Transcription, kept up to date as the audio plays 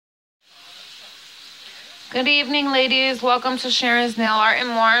Good evening, ladies. Welcome to Sharon's Nail Art and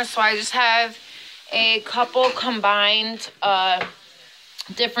More. So I just have a couple combined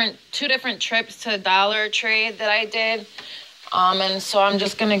two different trips to Dollar Tree that I did. And so I'm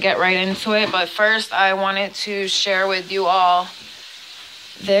just gonna get right into it. But first I wanted to share with you all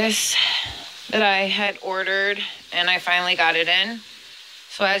this that I had ordered and I finally got it in.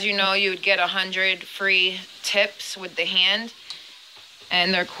 So as you know, you would get 100 free tips with the hand,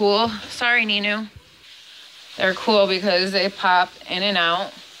 and they're cool. Sorry, Ninu. They're cool because they pop in and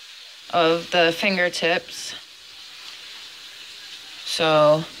out of the fingertips.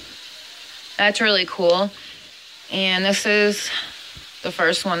 So that's really cool. And this is the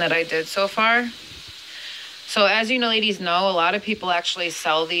first one that I did so far. So as you know, ladies know, a lot of people actually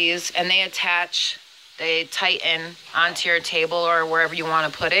sell these and they tighten onto your table or wherever you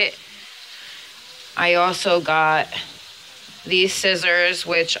want to put it. I also got these scissors,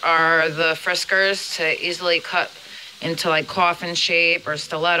 which are the friskers to easily cut into like coffin shape or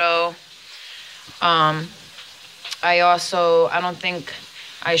stiletto. I don't think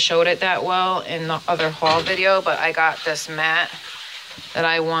I showed it that well in the other haul video, but I got this mat that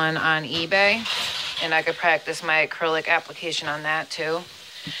I won on eBay, and I could practice my acrylic application on that too.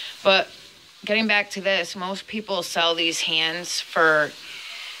 But getting back to this, most people sell these hands for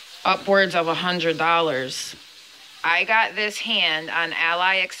upwards of $100. I got this hand on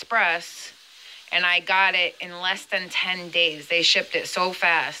AliExpress, and I got it in less than 10 days. They shipped it so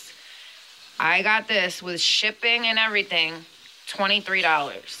fast. I got this with shipping and everything,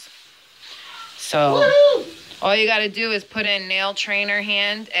 $23. So woo! All you got to do is put in nail trainer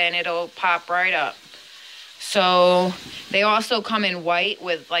hand, and it'll pop right up. So they also come in white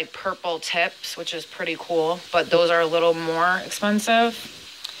with like purple tips, which is pretty cool, but those are a little more expensive.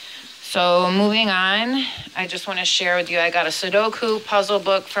 So moving on, I just want to share with you, I got a Sudoku puzzle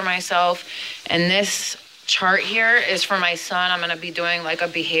book for myself, and this chart here is for my son. I'm going to be doing like a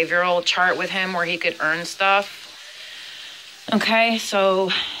behavioral chart with him where he could earn stuff. Okay,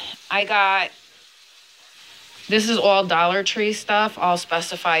 so this is all Dollar Tree stuff. I'll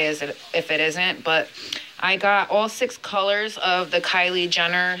specify if it isn't, but I got all 6 colors of the Kylie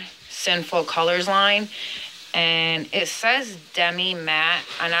Jenner Sinful Colors line. And it says Demi Matte,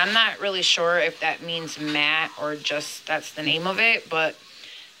 and I'm not really sure if that means matte or just that's the name of it, but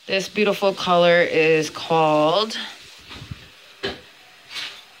this beautiful color is called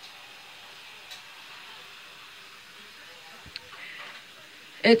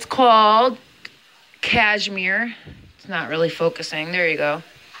Cashmere. It's not really focusing. There you go.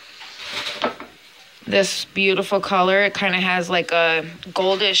 This beautiful color, it kind of has like a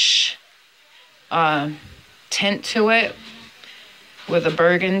goldish tint to it with a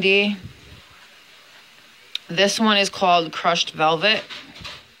burgundy. This one is called Crushed Velvet.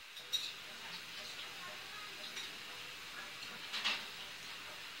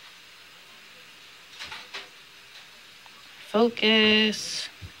 Focus.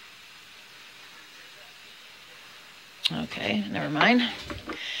 Okay, never mind.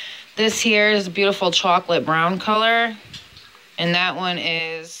 This here is a beautiful chocolate brown color, and that one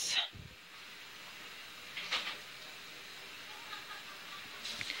is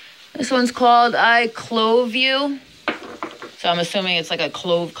this one's called I Clove You. So I'm assuming it's like a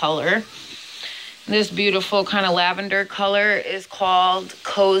clove color. This beautiful kind of lavender color is called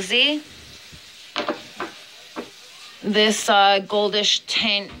Cozy. This goldish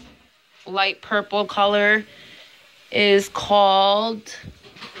tint light purple color is called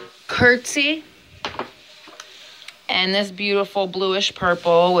Curtsy. And this beautiful bluish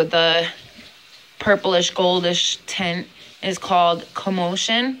purple with the purplish goldish tint is called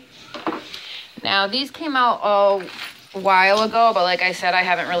Commotion. Now, these came out a while ago, but like I said, I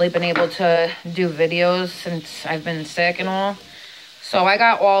haven't really been able to do videos since I've been sick and all. So I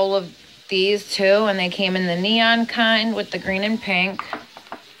got all of these too, and they came in the neon kind with the green and pink.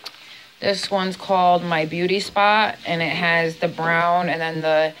 This one's called My Beauty Spot, and it has the brown and then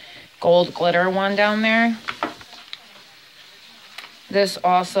the gold glitter one down there. This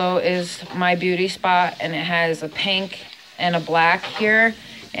also is My Beauty Spot, and it has a pink and a black here.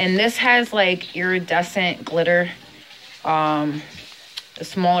 And this has like iridescent glitter, the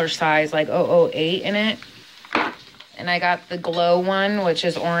smaller size, like 008 in it. And I got the glow one, which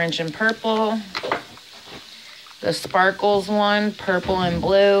is orange and purple. The sparkles one, purple and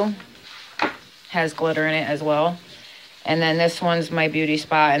blue, has glitter in it as well. And then this one's My Beauty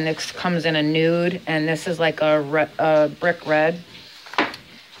Spot, and this comes in a nude, and this is like a brick red.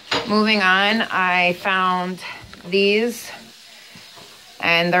 Moving on, I found these,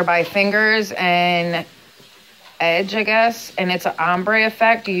 and they're by Fingers and Edge, I guess, and it's an ombre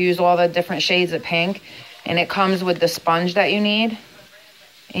effect. You use all the different shades of pink, And it comes with the sponge that you need.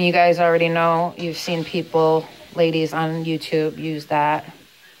 And you guys already know, you've seen people, ladies on YouTube, use that.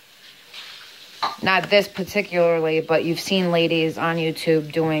 Not this particularly, but you've seen ladies on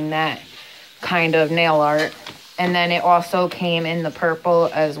YouTube doing that kind of nail art. And then it also came in the purple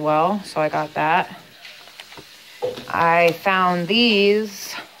as well, so I got that. I found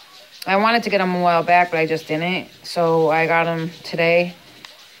these. I wanted to get them a while back, but I just didn't. So I got them today.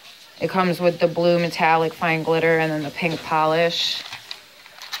 It comes with the blue metallic fine glitter and then the pink polish.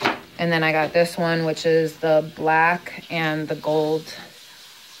 And then I got this one, which is the black and the gold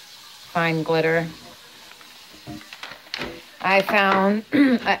fine glitter. I found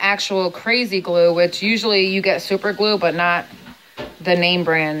an actual crazy glue, which usually you get super glue, but not the name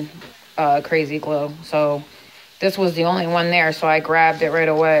brand crazy glue. So this was the only one there, so I grabbed it right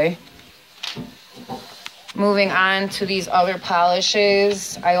away. Moving on to these other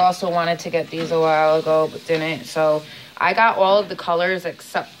polishes. I also wanted to get these a while ago, but didn't. So I got all of the colors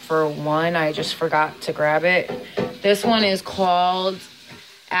except for one. I just forgot to grab it. This one is called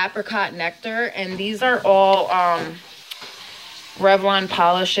Apricot Nectar, and these are all Revlon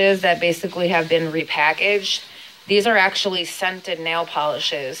polishes that basically have been repackaged. These are actually scented nail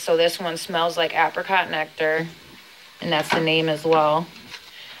polishes. So this one smells like Apricot Nectar, and that's the name as well.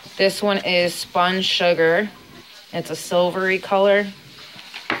 This one is Sponge Sugar. It's a silvery color.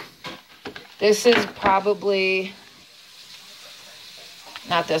 This is probably,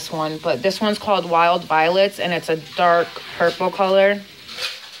 not this one, but this one's called Wild Violets, and it's a dark purple color.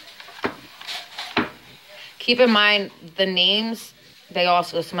 Keep in mind, the names, they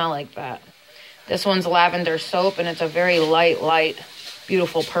also smell like that. This one's Lavender Soap, and it's a very light,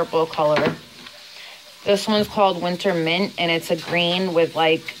 beautiful purple color. This one's called Winter Mint, and it's a green with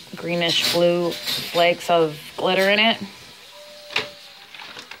like greenish blue flakes of glitter in it.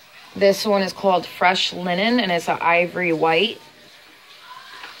 This one is called Fresh Linen, and it's an ivory white.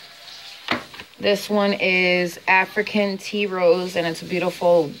 This one is African Tea Rose, and it's a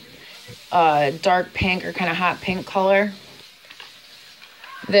beautiful dark pink or kind of hot pink color.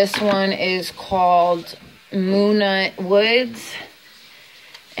 This one is called Moonut Woods,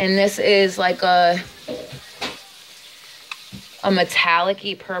 and this is like a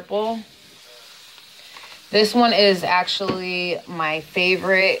metallic-y purple. This one is actually my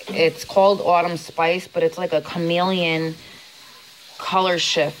favorite. It's called Autumn Spice, but it's like a chameleon color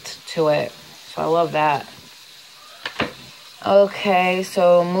shift to it. So I love that. Okay,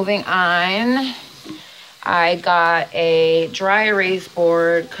 so moving on. I got a dry erase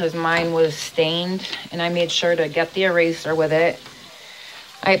board because mine was stained, and I made sure to get the eraser with it.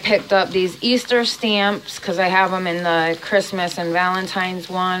 I picked up these Easter stamps because I have them in the Christmas and Valentine's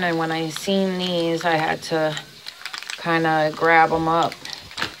one, and when I seen these, I had to kind of grab them up.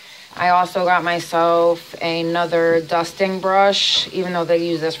 I also got myself another dusting brush. Even though they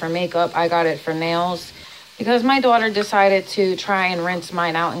use this for makeup, I got it for nails because my daughter decided to try and rinse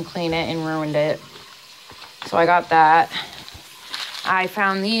mine out and clean it and ruined it. So I got that. I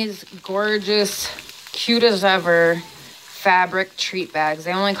found these gorgeous, cute as ever fabric treat bags.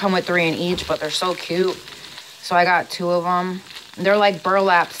 They only come with 3 in each, but they're so cute. So I got 2 of them. They're like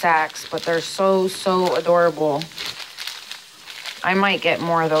burlap sacks, but they're so adorable. I might get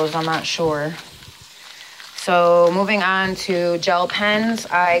more of those, I'm not sure. So moving on to gel pens.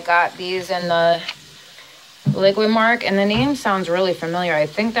 I got these in the Liquid Mark, and the name sounds really familiar. I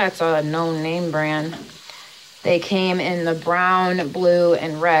think that's a known name brand. They came in the brown, blue,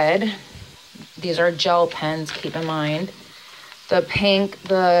 and red. These are gel pens, keep in mind. The pink,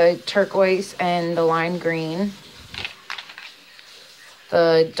 the turquoise, and the lime green.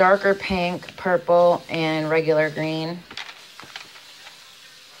 The darker pink, purple, and regular green.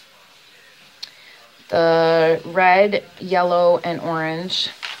 The red, yellow, and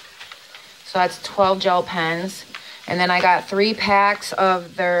orange. So that's 12 gel pens. And then I got 3 packs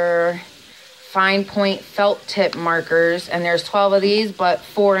of their fine point felt tip markers. And there's 12 of these, but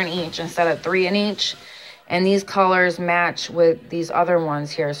 4 in each instead of 3 in each. And these colors match with these other ones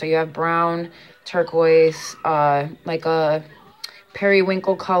here. So you have brown, turquoise, like a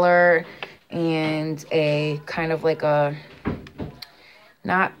periwinkle color, and a kind of like a,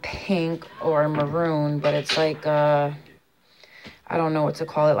 not pink or maroon, but it's like a, I don't know what to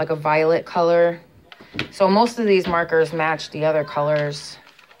call it, like a violet color. So most of these markers match the other colors.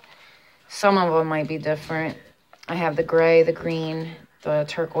 Some of them might be different. I have the gray, the green, the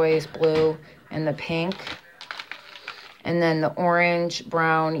turquoise, blue, and the pink. And then the orange,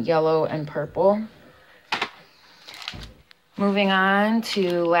 brown, yellow, and purple. Moving on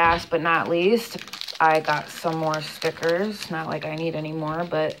to last but not least, I got some more stickers. Not like I need any more,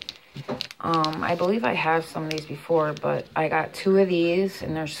 but I believe I have some of these before, but I got 2 of these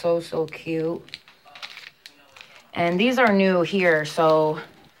and they're so cute. And these are new here, so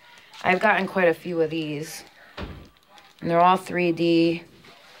I've gotten quite a few of these. And they're all 3D.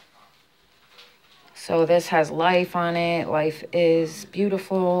 So this has life on it. Life is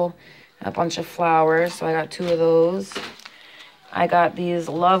beautiful. A bunch of flowers. So I got 2 of those. I got these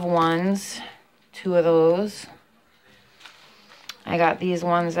love ones. 2 of those. I got these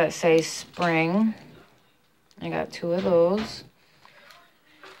ones that say spring. I got 2 of those.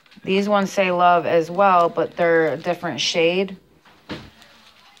 These ones say love as well, but they're a different shade.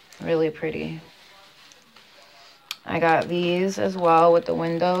 Really pretty. I got these as well with the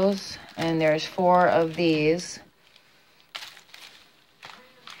windows, and there's 4 of these.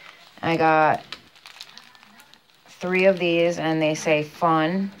 I got 3 of these, and they say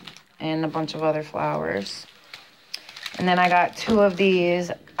fun, and a bunch of other flowers. And then I got 2 of these.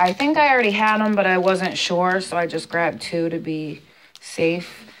 I think I already had them, but I wasn't sure, so I just grabbed 2 to be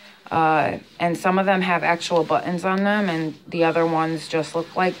safe. And some of them have actual buttons on them, and the other ones just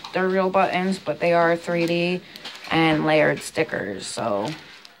look like they're real buttons, but they are 3D and layered stickers. So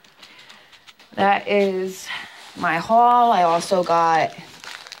that is my haul. I also got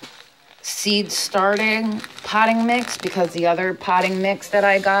seed starting potting mix, because the other potting mix that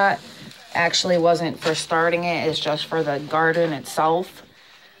I got actually wasn't for starting it. It's just for the garden itself.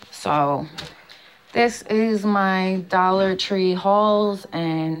 So this is my Dollar Tree hauls,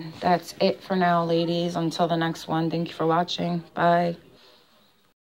 and that's it for now, ladies. Until the next one, thank you for watching. Bye.